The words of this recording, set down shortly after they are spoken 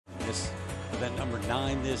this event number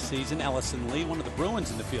 9 this season. Ellison Lee, one of the Bruins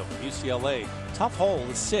in the field from UCLA. Tough hole,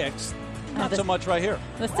 the 6th. Not so much right here.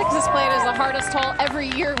 The 6th is played as the hardest hole every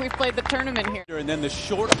year we've played the tournament here. And then the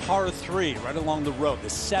short par 3 right along the road. The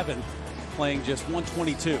 7th playing just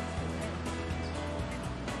 122.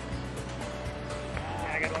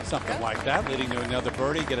 Something like that, leading to another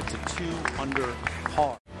birdie. Get it to 2 under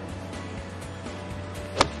par.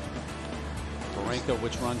 Barranca,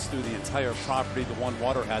 which runs through the entire property. The one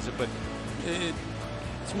water has it, but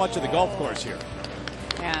it's much of the golf course here.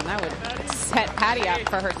 Yeah, and that would set Patty up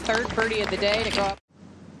for her 3rd birdie of the day to go up.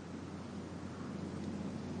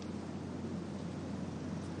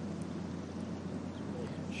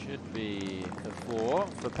 Should be a 4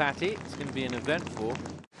 for Patty. It's going to be an eventful.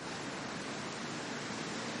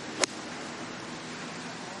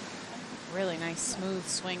 Really nice smooth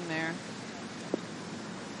swing there.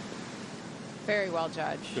 Very well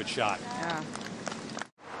judged. Good shot. Yeah.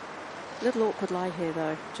 Little awkward lie here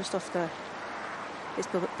though, just off the, it's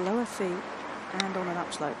below her feet and on an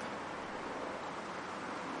upslope.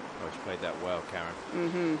 Oh, she played that well,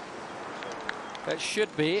 Karen. That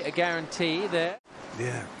should be a guarantee there.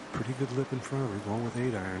 Yeah, pretty good lip in front of her, going with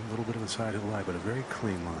 8-iron. A little bit of a side hill lie, but a very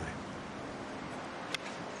clean lie.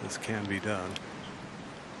 This can be done.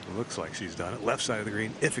 It looks like she's done it. Left side of the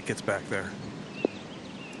green, if it gets back there.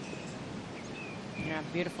 Yeah,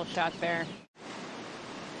 beautiful shot there.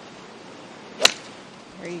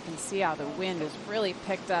 Here you can see how the wind is really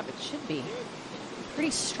picked up. It should be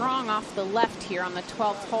pretty strong off the left here on the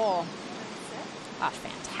 12th hole. A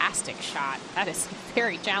fantastic shot. That is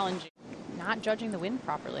very challenging. Not judging the wind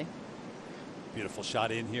properly. Beautiful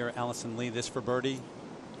shot in here. Ellison Lee, this for birdie.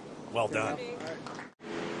 Well done.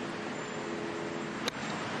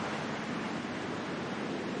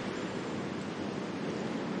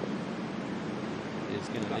 Is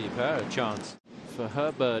going to leave her a chance for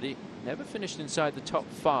her birdie. Never finished inside the top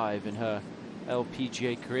 5 in her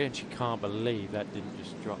LPGA career, and she can't believe that didn't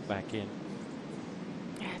just drop back in.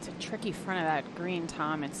 Yeah, it's a tricky front of that green,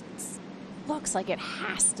 Tom. It looks like it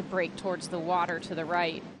has to break towards the water to the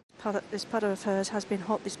right. This putter of hers has been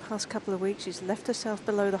hot this past couple of weeks. She's left herself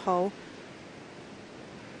below the hole.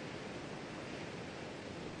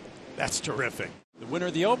 That's terrific. The winner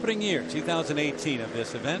of the opening year, 2018 of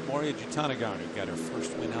this event, Moria Jutanugarn, who got her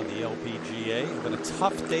first win on the LPGA. It's been a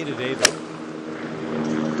tough day today, though.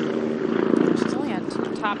 She's only had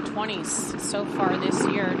top 20s so far this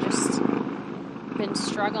year. Just been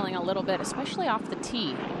struggling a little bit, especially off the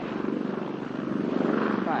tee.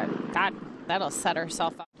 But that'll set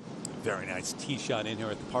herself up. Very nice tee shot in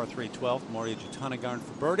here at the par 3 12th. Moria Jutanugarn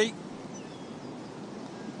for birdie.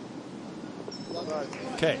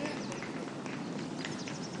 Okay.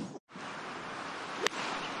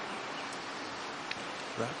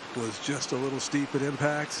 That was just a little steep at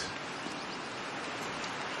impact,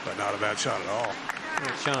 but not a bad shot at all.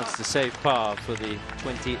 A chance to save par for the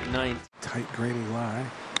 29th. Tight, grainy lie,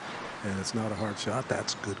 and it's not a hard shot.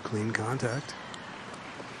 That's good, clean contact.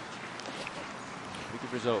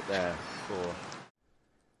 Good result there for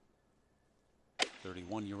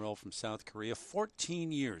 31-year-old from South Korea,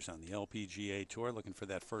 14 years on the LPGA Tour, looking for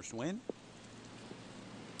that first win.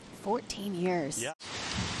 14 years. Yeah.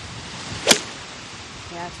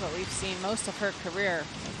 Yeah, that's what we've seen most of her career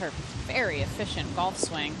with her very efficient golf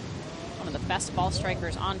swing. One of the best ball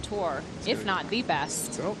strikers on tour, if not the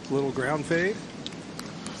best. So, little ground fade.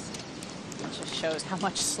 It just shows how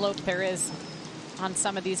much slope there is on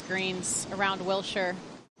some of these greens around Wilshire.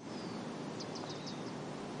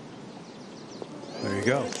 There you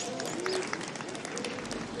go.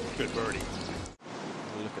 Good birdie.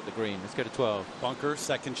 We'll look at the green. Let's go to 12. Bunker,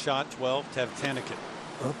 second shot, 12, Tev Tanikin.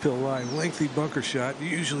 Uphill line, lengthy bunker shot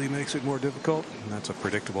usually makes it more difficult, and that's a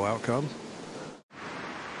predictable outcome.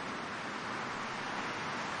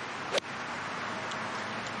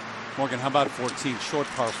 Morgan, how about 14, short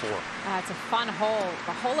par 4? It's a fun hole.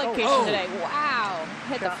 The hole location today, wow.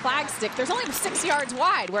 Hit the flag stick. There's only 6 yards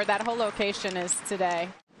wide where that hole location is today.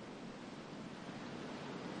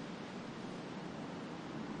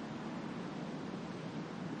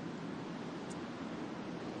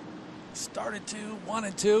 Started to,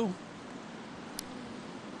 wanted to.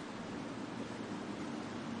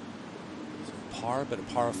 Par, but a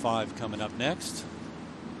par 5 coming up next.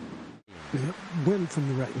 Yep, wind from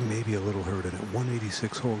the right, maybe a little hurt in it.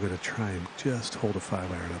 186 hole, going to try and just hold a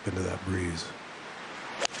 5-iron up into that breeze.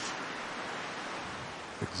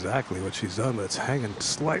 Exactly what she's done, but it's hanging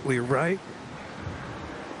slightly right.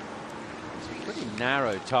 It's a pretty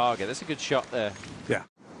narrow target. That's a good shot there. Yeah.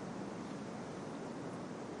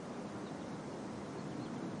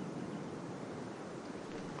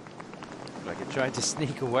 Like it Tried to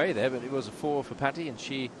sneak away there, but it was a 4 for Patty, and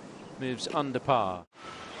she moves under par.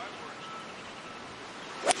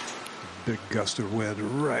 Big gust of wind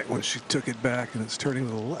right when she took it back, and it's turning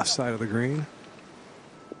to the left side of the green.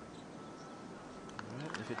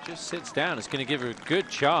 Well, if it just sits down, it's going to give her a good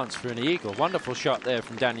chance for an eagle. Wonderful shot there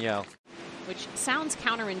from Danielle. Which sounds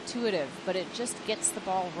counterintuitive, but it just gets the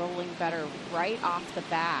ball rolling better right off the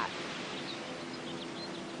bat.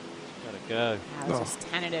 Gotta go. That was just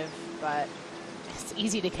tentative, but it's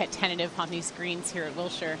easy to get tentative on these greens here at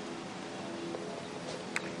Wilshire.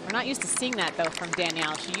 We're not used to seeing that, though, from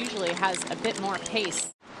Danielle. She usually has a bit more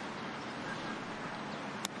pace.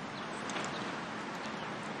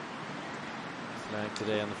 Flag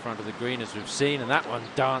today on the front of the green, as we've seen, and that one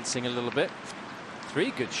dancing a little bit.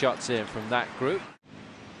 3 good shots in from that group.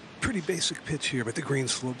 Pretty basic pitch here, but the green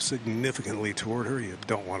slopes significantly toward her. You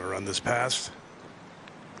don't want to run this past.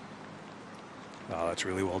 Oh, that's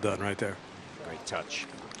really well done right there. Great touch.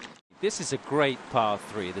 This is a great par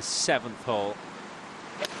 3, the 7th hole.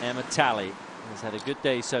 Emma Talley has had a good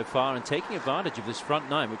day so far and taking advantage of this front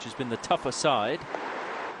 9, which has been the tougher side.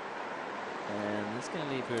 And it's going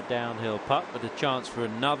to leave her a downhill putt, but a chance for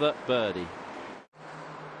another birdie.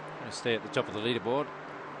 Going to stay at the top of the leaderboard.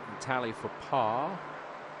 And Talley for par.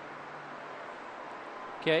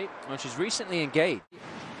 Okay, well, she's recently engaged.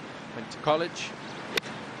 Went to college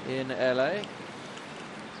in LA.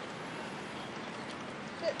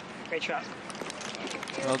 Great shot.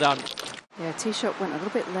 Well done. Yeah, tee shot went a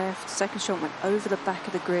little bit left. Second shot went over the back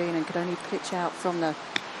of the green and could only pitch out from the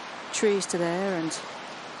trees to there, and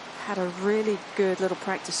had a really good little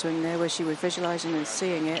practice swing there where she was visualizing and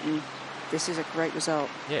seeing it, and this is a great result.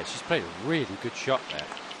 Yeah, she's played a really good shot there.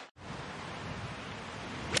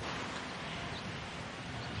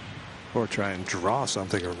 Or try and draw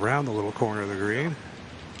something around the little corner of the green.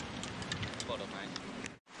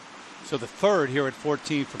 So the third here at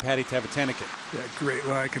 14 for Patty Tavatanaka. Yeah, great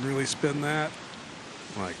lie, can really spin that.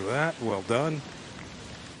 Like that, well done.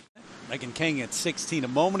 Megan King at 16 a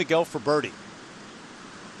moment ago for birdie.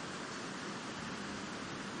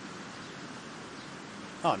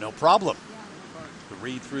 Oh, no problem. The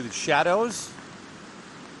read through the shadows.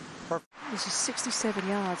 Perfect. This is 67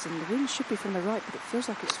 yards and the wind should be from the right, but it feels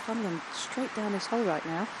like it's funneling straight down this hole right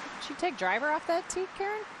now. Did she take driver off that tee,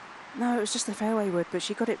 Karen? No, it was just the fairway wood, but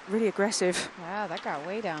she got it really aggressive. Yeah, that got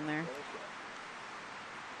way down there.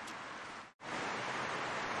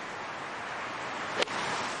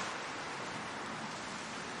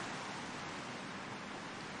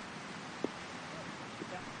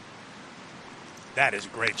 That is a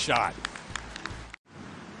great shot.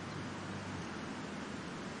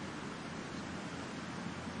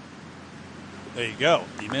 There you go.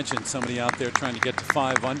 You mentioned somebody out there trying to get to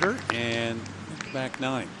 5 under and back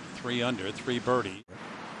 9. 3 under, 3 birdie.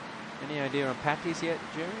 Any idea on Patty's yet,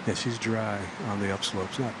 Jerry? Yeah, she's dry on the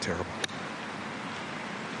upslopes, not terrible.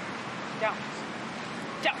 Down.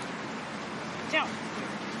 Down. Down.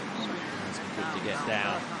 That's good to get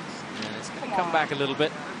down. And it's going to come back a little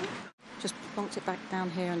bit. Just bonked it back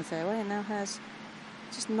down here on the fairway and now has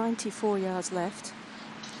just 94 yards left.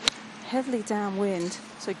 Heavily downwind,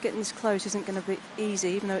 so getting this close isn't going to be easy,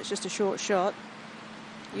 even though it's just a short shot.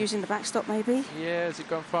 Using the backstop maybe? Yeah, has it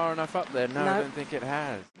gone far enough up there? No, No. I don't think it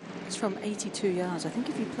has. It's from 82 yards. I think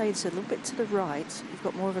if you play this a little bit to the right, you've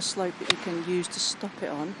got more of a slope that you can use to stop it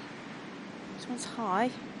on. This one's high.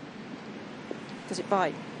 Does it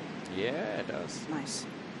bite? Yeah, it does. Nice.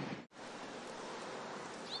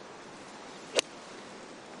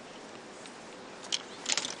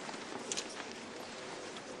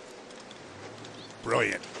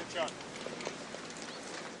 Brilliant.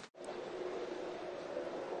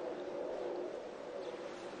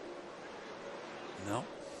 No.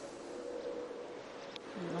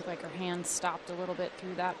 It looked like her hand stopped a little bit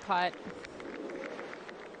through that putt.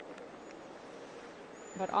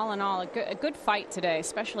 But all in all, a good fight today,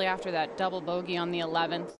 especially after that double bogey on the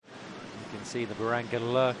 11th. You can see the barranca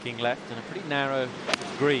lurking left and a pretty narrow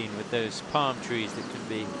green with those palm trees that can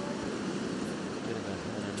be a bit of an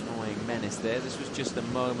annoying menace there. This was just a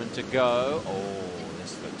moment to go. Oh,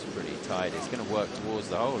 this looks pretty tight. It's going to work towards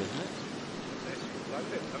the hole, isn't it?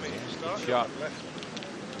 Yeah, good shot.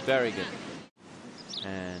 Very good.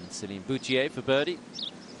 And Celine Boutier for birdie.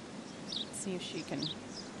 Let's see if she can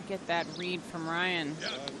get that read from Ryan.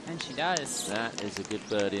 And she does. That is a good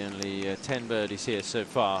birdie. Only 10 birdies here so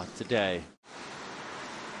far today.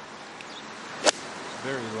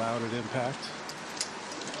 Very loud at impact.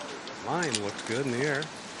 Line looks good in the air.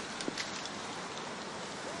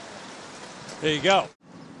 There you go.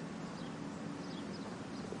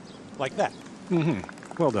 Like that.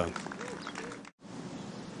 Well done.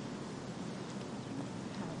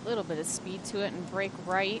 A little bit of speed to it and break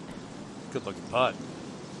right. Good looking putt.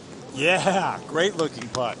 Yeah, great looking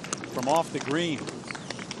putt from off the green.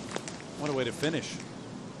 What a way to finish.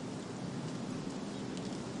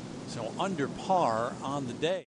 So under par on the day.